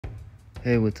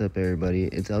Hey, what's up everybody?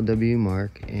 It's LW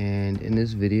Mark, and in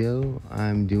this video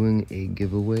I'm doing a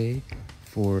giveaway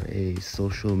for a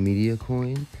social media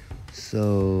coin.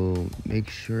 So make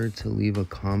sure to leave a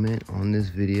comment on this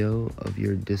video of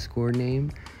your Discord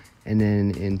name, and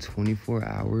then in 24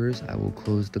 hours I will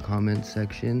close the comment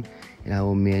section and I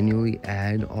will manually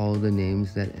add all the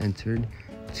names that entered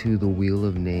to the wheel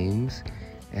of names,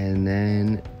 and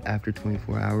then after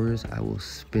 24 hours I will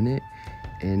spin it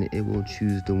and it will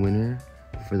choose the winner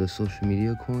for the social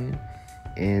media coin.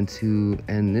 And to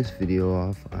end this video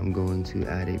off, I'm going to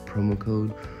add a promo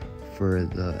code for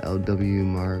the LW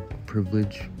Mark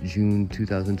Privilege June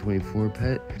 2024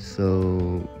 pet.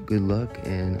 So good luck,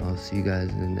 and I'll see you guys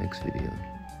in the next video.